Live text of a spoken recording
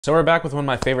So we're back with one of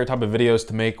my favorite type of videos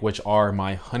to make, which are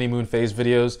my honeymoon phase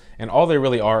videos. And all they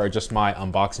really are just my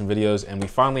unboxing videos. And we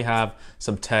finally have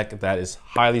some tech that is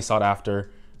highly sought after.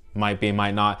 Might be,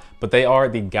 might not, but they are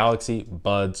the Galaxy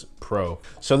Buds Pro.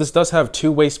 So this does have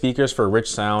two-way speakers for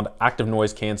rich sound, active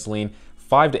noise canceling,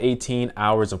 5 to 18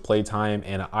 hours of playtime,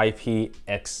 and an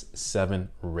IPX7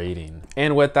 rating.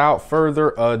 And without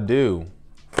further ado,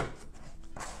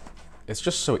 it's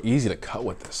just so easy to cut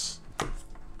with this.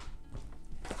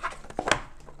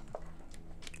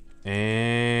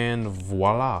 And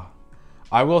voila.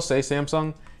 I will say,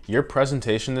 Samsung, your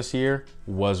presentation this year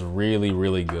was really,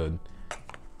 really good.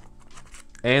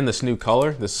 And this new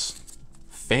color, this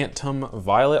Phantom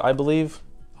Violet, I believe,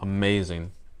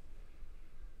 amazing.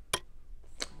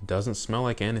 Doesn't smell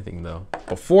like anything though.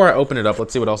 Before I open it up,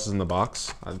 let's see what else is in the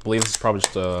box. I believe this is probably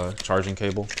just a charging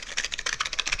cable.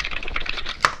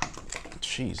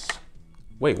 Jeez.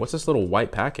 Wait, what's this little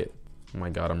white packet? Oh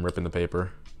my God, I'm ripping the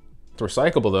paper. It's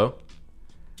recyclable though.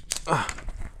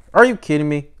 Are you kidding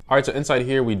me? All right, so inside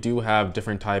here we do have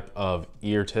different type of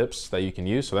ear tips that you can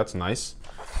use, so that's nice.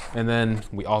 And then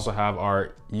we also have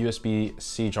our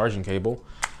USB-C charging cable.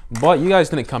 But you guys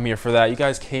didn't come here for that. You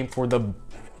guys came for the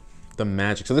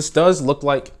magic. So this does look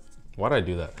like, why did I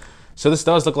do that? So this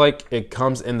does look like it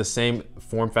comes in the same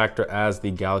form factor as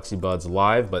the Galaxy Buds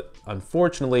Live, but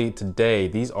unfortunately today,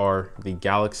 these are the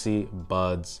Galaxy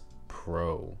Buds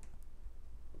Pro.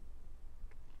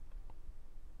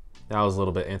 That was a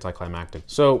little bit anticlimactic.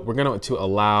 So we're going to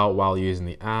allow while using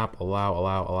the app.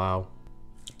 Allow.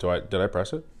 Did I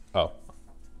press it? Oh,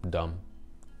 dumb.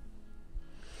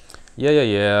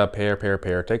 Yeah.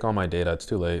 Pair. Take all my data. It's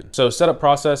too late. So setup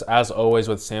process, as always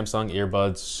with Samsung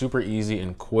earbuds, super easy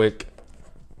and quick.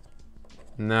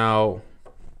 Now,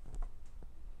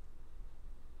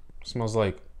 smells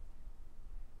like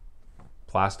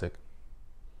plastic.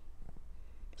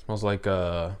 Smells like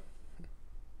a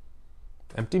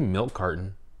empty milk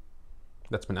carton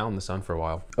that's been out in the sun for a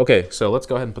while. Okay, so let's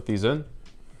go ahead and put these in. I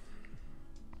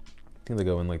think they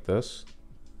go in like this.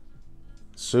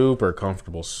 Super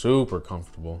comfortable, super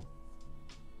comfortable.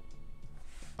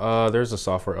 There's a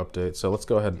software update, so let's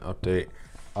go ahead and update.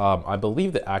 I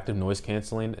believe the active noise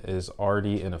canceling is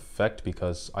already in effect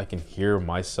because I can hear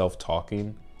myself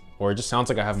talking, or it just sounds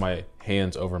like I have my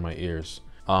hands over my ears.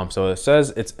 So it says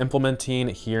it's implementing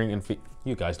hearing and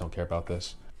you guys don't care about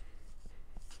this.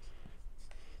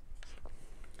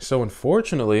 So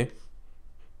unfortunately,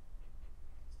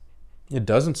 it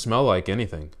doesn't smell like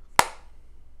anything.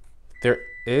 There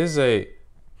is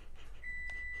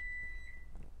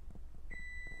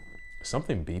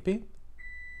something beeping?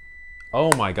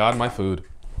 Oh my God, my food.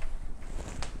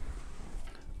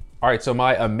 All right, so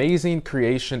my amazing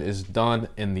creation is done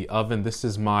in the oven. This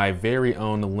is my very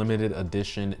own limited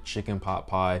edition chicken pot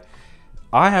pie.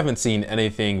 I haven't seen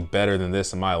anything better than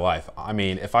this in my life. I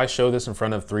mean, if I show this in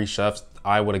front of 3 chefs,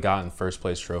 I would have gotten first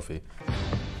place trophy.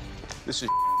 This is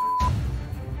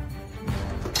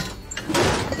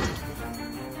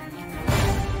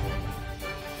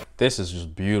This is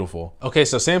just beautiful. Okay,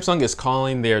 so Samsung is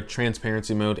calling their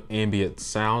transparency mode ambient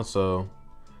sound. So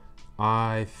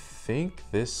I think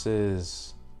this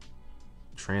is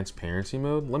transparency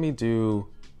mode. Let me do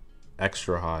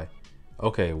extra high.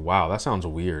 Okay, wow, that sounds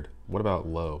weird. What about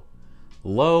low?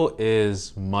 Low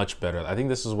is much better. I think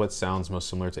this is what sounds most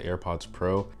similar to AirPods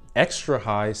Pro. Extra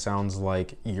high sounds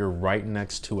like you're right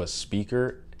next to a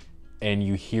speaker and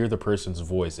you hear the person's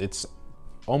voice. It's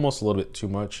almost a little bit too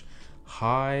much.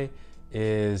 High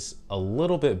is a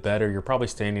little bit better. You're probably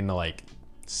standing to like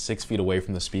 6 feet away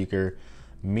from the speaker.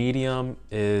 Medium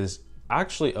is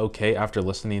actually okay after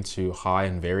listening to high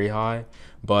and very high,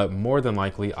 but more than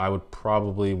likely I would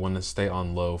probably want to stay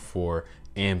on low for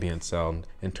ambient sound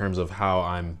in terms of how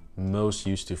I'm most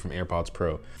used to from AirPods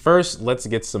Pro. First, let's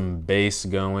get some bass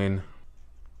going.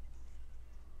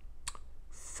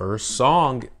 First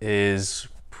song is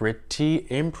pretty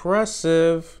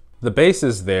impressive. The bass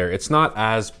is there. It's not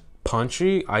as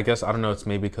punchy. I guess, I don't know, it's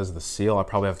maybe because of the seal. I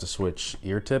probably have to switch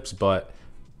ear tips, but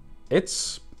I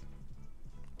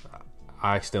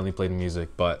accidentally played music,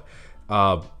 but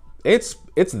it's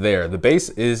there. The bass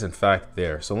is in fact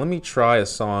there. So let me try a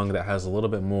song that has a little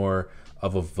bit more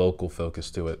of a vocal focus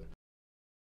to it.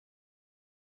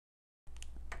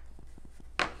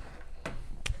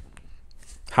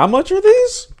 How much are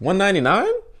these?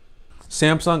 $199?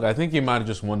 Samsung, I think you might have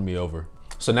just won me over.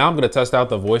 So now I'm gonna test out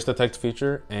the voice detect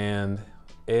feature, and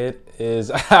it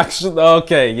is actually,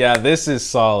 okay, yeah, this is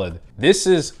solid. This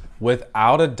is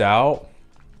without a doubt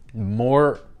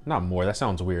not more, that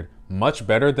sounds weird, much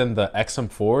better than the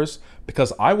XM4s,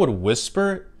 because I would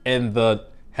whisper and the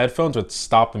headphones would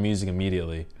stop the music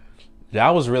immediately.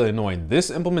 That was really annoying. This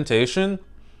implementation,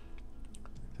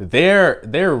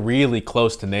 they're really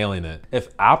close to nailing it. If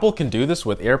Apple can do this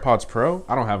with AirPods Pro,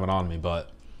 I don't have it on me, but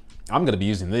I'm gonna be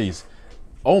using these.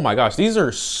 Oh my gosh, these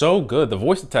are so good. The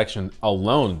voice detection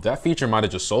alone, that feature might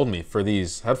have just sold me for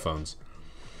these headphones.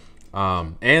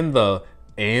 And the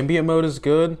ambient mode is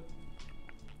good.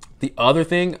 The other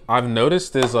thing I've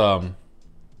noticed is, I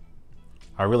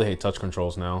really hate touch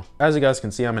controls now. As you guys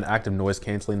can see, I'm in active noise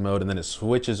canceling mode, and then it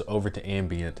switches over to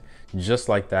ambient, just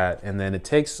like that. And then it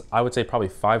takes, I would say, probably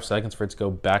 5 seconds for it to go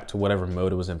back to whatever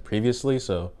mode it was in previously,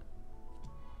 so.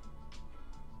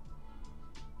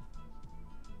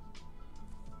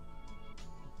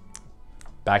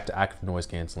 Back to active noise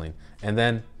canceling, and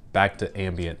then back to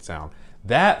ambient sound.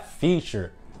 That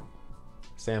feature,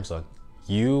 Samsung,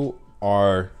 you're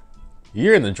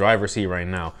in the driver's seat right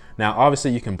now. Now,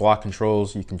 obviously you can block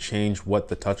controls, you can change what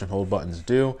the touch and hold buttons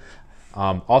do.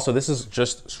 Also, this is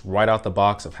just right out the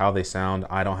box of how they sound.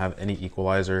 I don't have any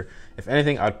equalizer. If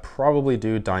anything, I'd probably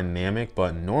do dynamic,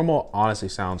 but normal honestly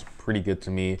sounds pretty good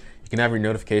to me. You can have your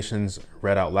notifications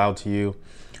read out loud to you.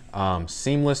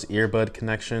 Seamless earbud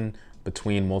connection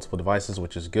between multiple devices,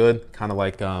 which is good, kind of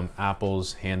like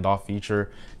Apple's handoff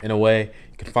feature in a way.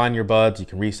 You can find your buds, you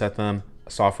can reset them, a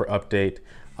software update.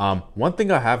 One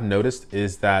thing I have noticed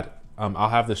is that I'll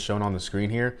have this shown on the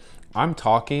screen here. I'm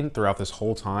talking throughout this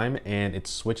whole time and it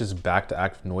switches back to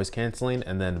active noise canceling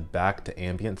and then back to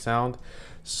ambient sound.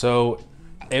 So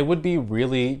it would be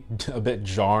really a bit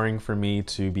jarring for me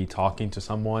to be talking to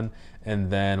someone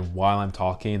and then while I'm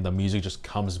talking, the music just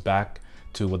comes back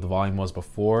to what the volume was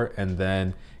before and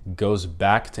then goes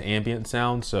back to ambient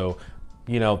sound. So,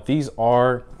 you know, these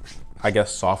are, I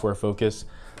guess, software focused.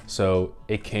 So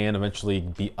it can eventually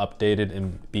be updated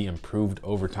and be improved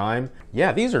over time.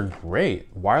 Yeah, these are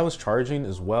great. Wireless charging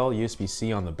as well,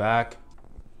 USB-C on the back.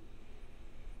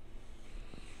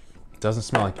 Doesn't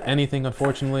smell like anything,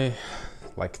 unfortunately.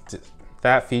 Like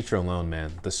that feature alone,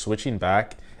 man, the switching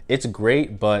back, it's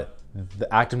great, but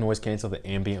the active noise cancel, the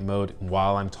ambient mode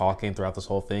while I'm talking throughout this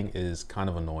whole thing is kind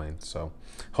of annoying. So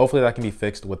hopefully that can be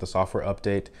fixed with the software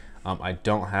update. I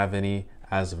don't have any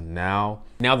as of now.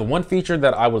 Now, the one feature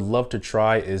that I would love to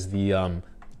try is the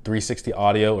 360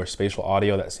 audio or spatial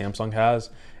audio that Samsung has.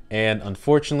 And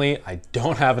unfortunately, I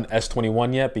don't have an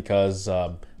S21 yet because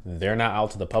they're not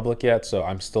out to the public yet. So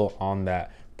I'm still on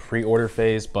that pre-order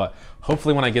phase, but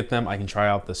hopefully when I get them, I can try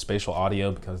out the spatial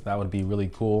audio because that would be really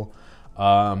cool.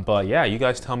 But yeah, you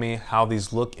guys tell me how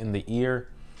these look in the ear.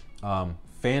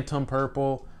 Phantom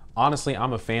purple. Honestly,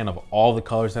 I'm a fan of all the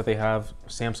colors that they have.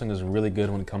 Samsung is really good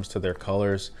when it comes to their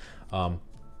colors.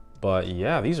 But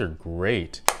yeah, these are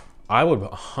great. I would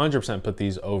 100% put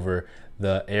these over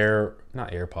the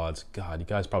not AirPods. God, you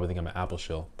guys probably think I'm an Apple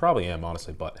shill. Probably am,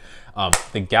 honestly, but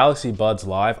the Galaxy Buds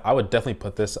Live, I would definitely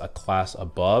put this a class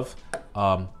above.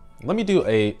 Let me do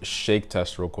a shake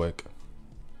test real quick.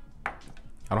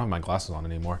 I don't have my glasses on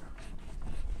anymore.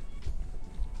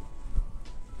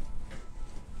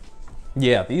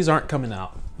 Yeah, these aren't coming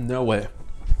out. No way.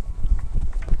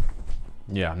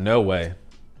 Yeah, no way.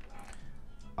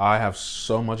 I have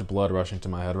so much blood rushing to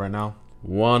my head right now.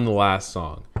 One last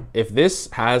song. If this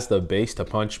has the bass to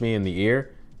punch me in the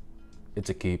ear, it's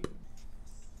a keep.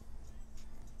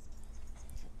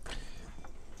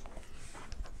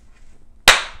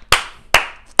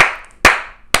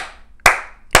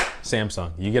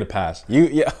 Samsung, you get a pass.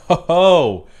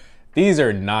 Oh, these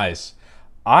are nice.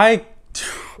 I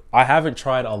haven't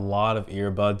tried a lot of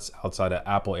earbuds outside of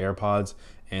Apple AirPods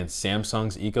and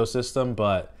Samsung's ecosystem,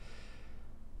 but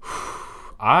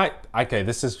okay,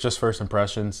 this is just first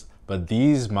impressions, but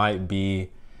these might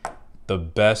be the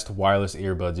best wireless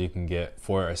earbuds you can get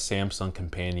for a Samsung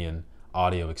companion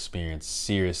audio experience.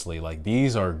 Seriously, like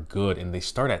these are good and they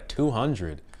start at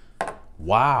 200.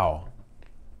 Wow.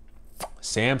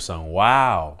 Samsung,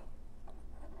 wow.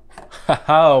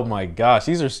 Oh my gosh,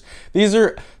 these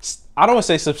are I don't want to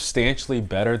say substantially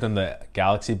better than the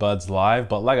Galaxy Buds Live,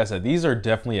 but like I said, these are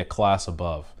definitely a class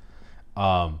above.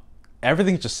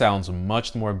 Everything just sounds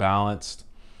much more balanced.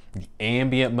 The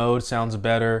ambient mode sounds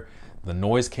better. The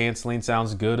noise canceling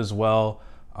sounds good as well.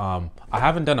 I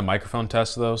haven't done a microphone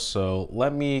test though, so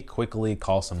let me quickly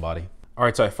call somebody. All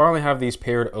right, so I finally have these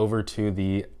paired over to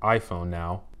the iPhone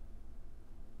now.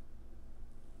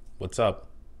 What's up?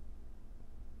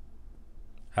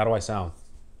 How do I sound?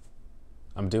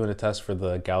 I'm doing a test for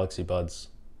the Galaxy Buds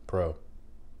Pro.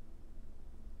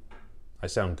 I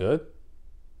sound good?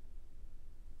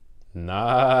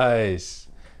 Nice.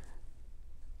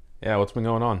 Yeah, what's been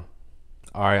going on?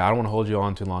 All right, I don't want to hold you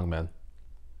on too long, man.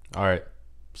 All right,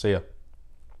 see ya.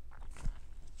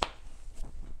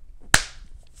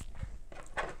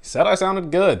 said I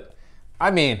sounded good.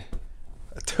 I mean,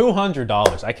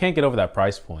 $200. I can't get over that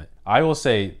price point. I will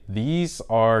say these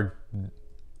are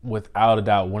without a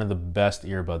doubt one of the best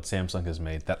earbuds Samsung has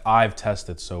made that I've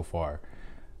tested so far.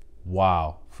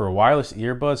 Wow. For wireless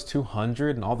earbuds,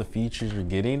 200 and all the features you're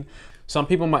getting. Some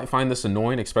people might find this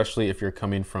annoying, especially if you're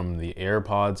coming from the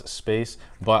AirPods space,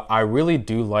 but I really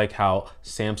do like how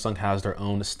Samsung has their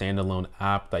own standalone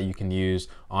app that you can use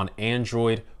on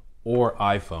Android or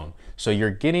iPhone. So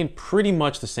you're getting pretty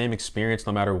much the same experience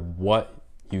no matter what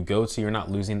you go to. You're not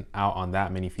losing out on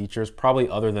that many features, probably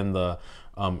other than the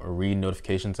read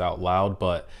notifications out loud,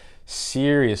 but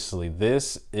seriously,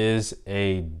 this is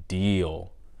a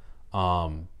deal.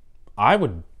 I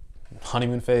would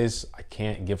honeymoon phase. I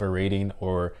can't give a rating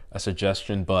or a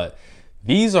suggestion, but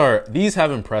these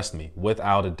have impressed me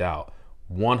without a doubt,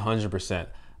 100%.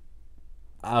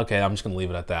 Okay, I'm just gonna leave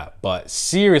it at that. But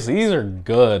seriously, these are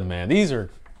good, man. These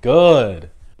are good.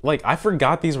 Like, I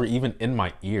forgot these were even in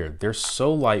my ear. They're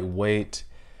so lightweight.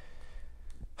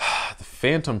 The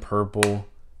Phantom Purple.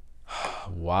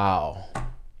 Wow.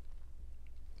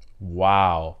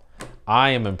 Wow. I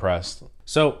am impressed.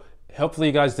 So hopefully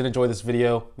you guys did enjoy this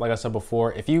video. Like I said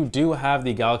before, if you do have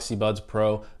the Galaxy Buds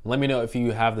Pro, let me know if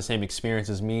you have the same experience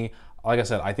as me. Like I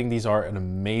said, I think these are an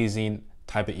amazing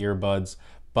type of earbuds,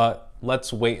 but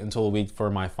let's wait until a week for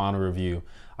my final review.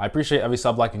 I appreciate every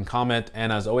sub, like, and comment,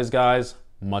 and as always, guys,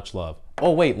 much love.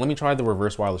 Oh wait, let me try the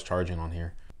reverse wireless charging on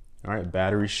here. All right,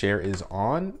 battery share is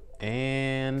on,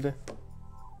 and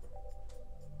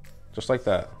just like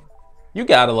that. You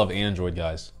gotta love Android,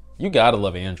 guys. You gotta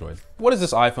love Android. What is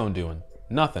this iPhone doing?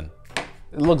 Nothing.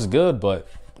 It looks good, but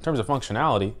in terms of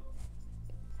functionality,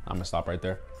 I'm gonna stop right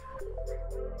there.